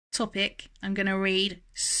topic, I'm going to read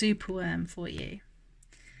Superworm for you.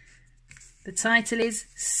 The title is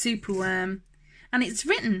Superworm, and it's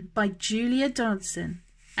written by Julia Dodson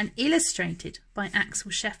and illustrated by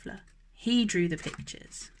Axel Scheffler. He drew the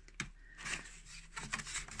pictures.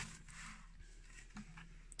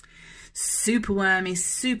 Superworm is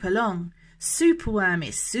super long. Superworm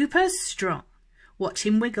is super strong. Watch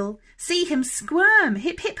him wiggle, see him squirm.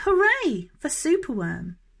 Hip hip hooray for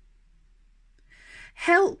Superworm.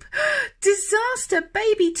 Help! Disaster!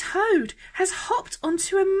 Baby Toad has hopped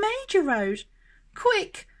onto a major road.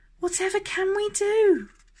 Quick! Whatever can we do?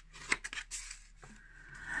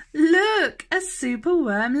 Look! A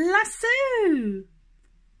Superworm lasso!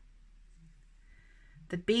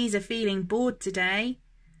 The bees are feeling bored today.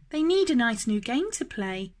 They need a nice new game to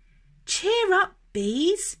play. Cheer up,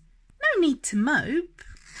 bees! No need to mope.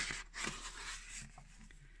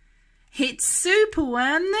 It's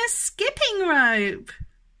Superworm the skipping rope.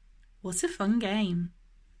 What a fun game.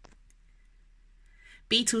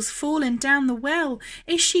 Beetle's fallen down the well.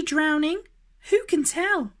 Is she drowning? Who can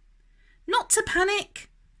tell? Not to panic.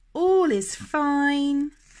 All is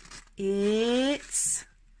fine. It's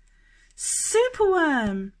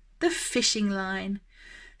Superworm, the fishing line.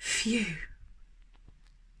 Phew.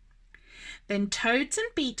 Then toads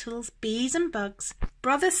and beetles, bees and bugs,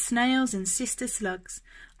 brother snails and sister slugs,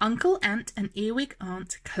 uncle ant and earwig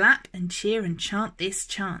aunt, clap and cheer and chant this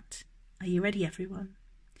chant. Are you ready, everyone?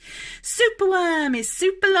 Superworm is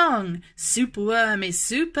super long. Superworm is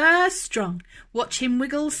super strong. Watch him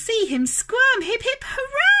wiggle, see him squirm. Hip hip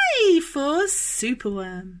hooray for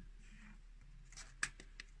Superworm.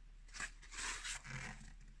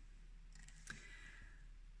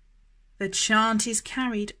 The chant is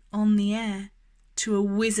carried on the air to a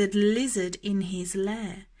wizard lizard in his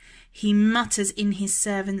lair. He mutters in his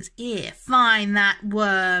servant's ear, find that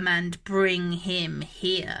worm and bring him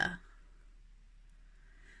here.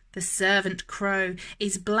 The servant crow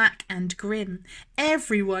is black and grim.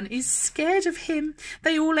 Everyone is scared of him.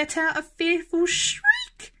 They all let out a fearful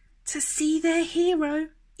shriek to see their hero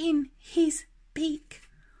in his beak.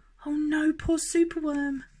 Oh no, poor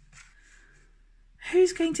Superworm.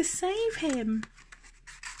 Who's going to save him?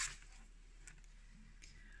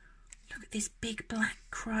 Look at this big black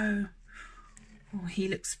crow. Oh, he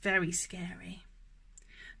looks very scary.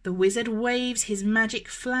 The wizard waves his magic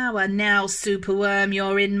flower. Now, Superworm,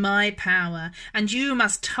 you're in my power, and you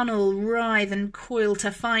must tunnel, writhe and coil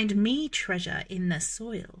to find me treasure in the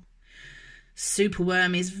soil.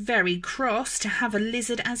 Superworm is very cross to have a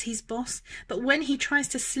lizard as his boss, but when he tries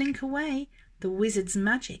to slink away, the wizard's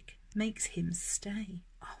magic makes him stay.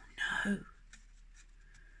 Oh no.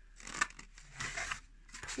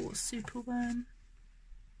 Poor Superworm.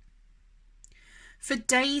 For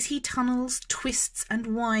days he tunnels, twists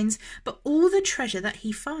and winds, but all the treasure that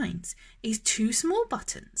he finds is 2 small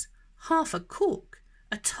buttons, half a cork,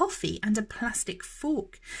 a toffee and a plastic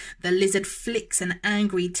fork. The lizard flicks an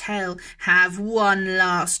angry tail. Have one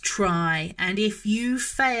last try, and if you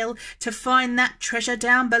fail to find that treasure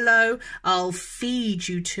down below, I'll feed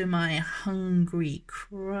you to my hungry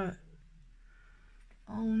crow.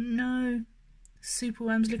 Oh no,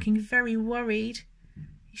 Superworm's looking very worried.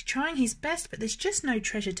 He's trying his best, but there's just no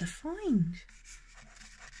treasure to find.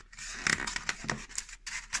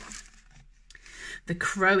 The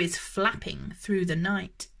crow is flapping through the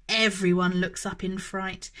night. Everyone looks up in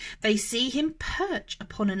fright. They see him perch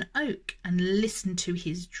upon an oak and listen to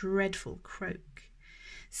his dreadful croak.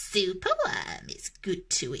 Superworm is good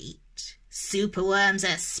to eat. Superworm's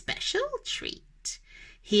a special treat.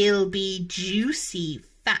 He'll be juicy,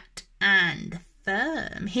 fat and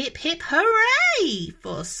firm. Hip hip hooray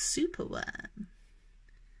for Superworm.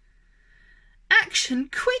 Action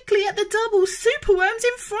quickly at the double. Superworm's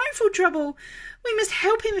in frightful trouble. We must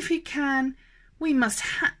help him if we can. We must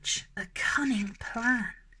hatch a cunning plan.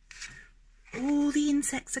 All the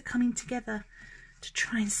insects are coming together to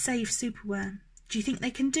try and save Superworm. Do you think they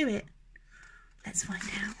can do it? Let's find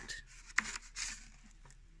out.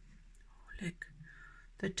 Oh, look.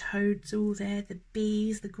 The toads all there, the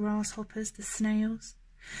bees, the grasshoppers, the snails.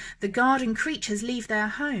 The garden creatures leave their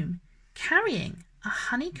home, carrying a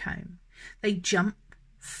honeycomb. They jump,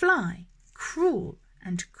 fly, crawl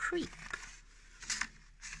and creep.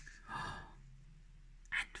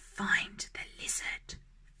 And find the lizard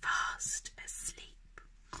fast asleep.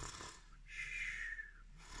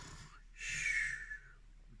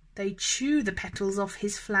 They chew the petals off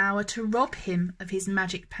his flower to rob him of his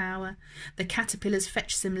magic power. The caterpillars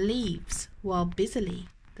fetch some leaves, while busily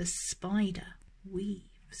the spider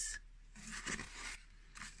weaves.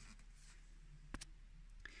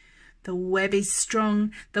 The web is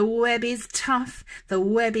strong, the web is tough, the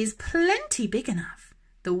web is plenty big enough.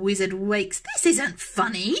 The wizard wakes. This isn't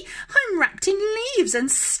funny. I'm wrapped in leaves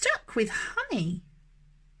and stuck with honey.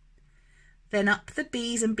 Then up the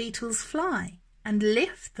bees and beetles fly and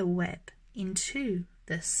lift the web into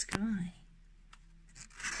the sky.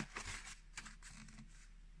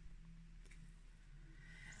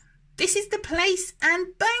 This is the place,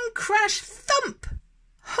 and bang, crash, thump!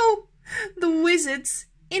 Oh, the wizard's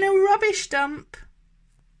in a rubbish dump.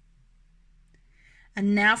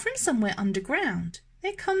 And now from somewhere underground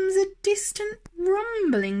there comes a distant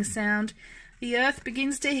rumbling sound. The earth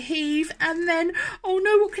begins to heave, and then, oh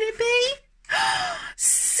no, what could it be?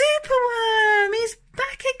 Superworm is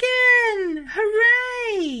back again!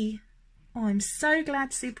 Hooray! Oh, I'm so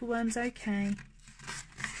glad Superworm's okay.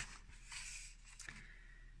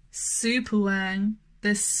 Superworm,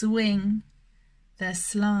 the swing, the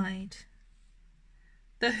slide,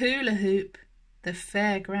 the hula hoop, the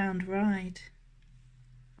fairground ride.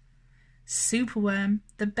 Superworm,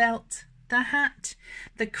 the belt, the hat,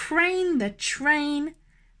 the crane, the train,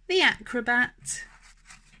 the acrobat.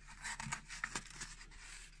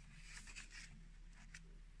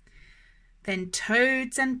 Then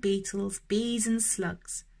toads and beetles, bees and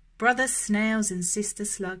slugs, brother snails and sister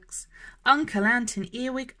slugs, uncle ant and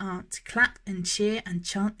earwig aunt, clap and cheer and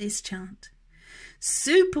chant this chant.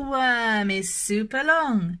 Superworm is super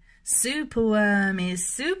long, Superworm is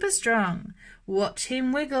super strong. Watch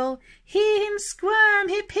him wiggle, hear him squirm,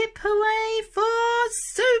 hip hip hooray for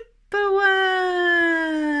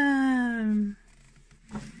Superworm.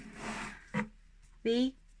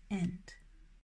 The end.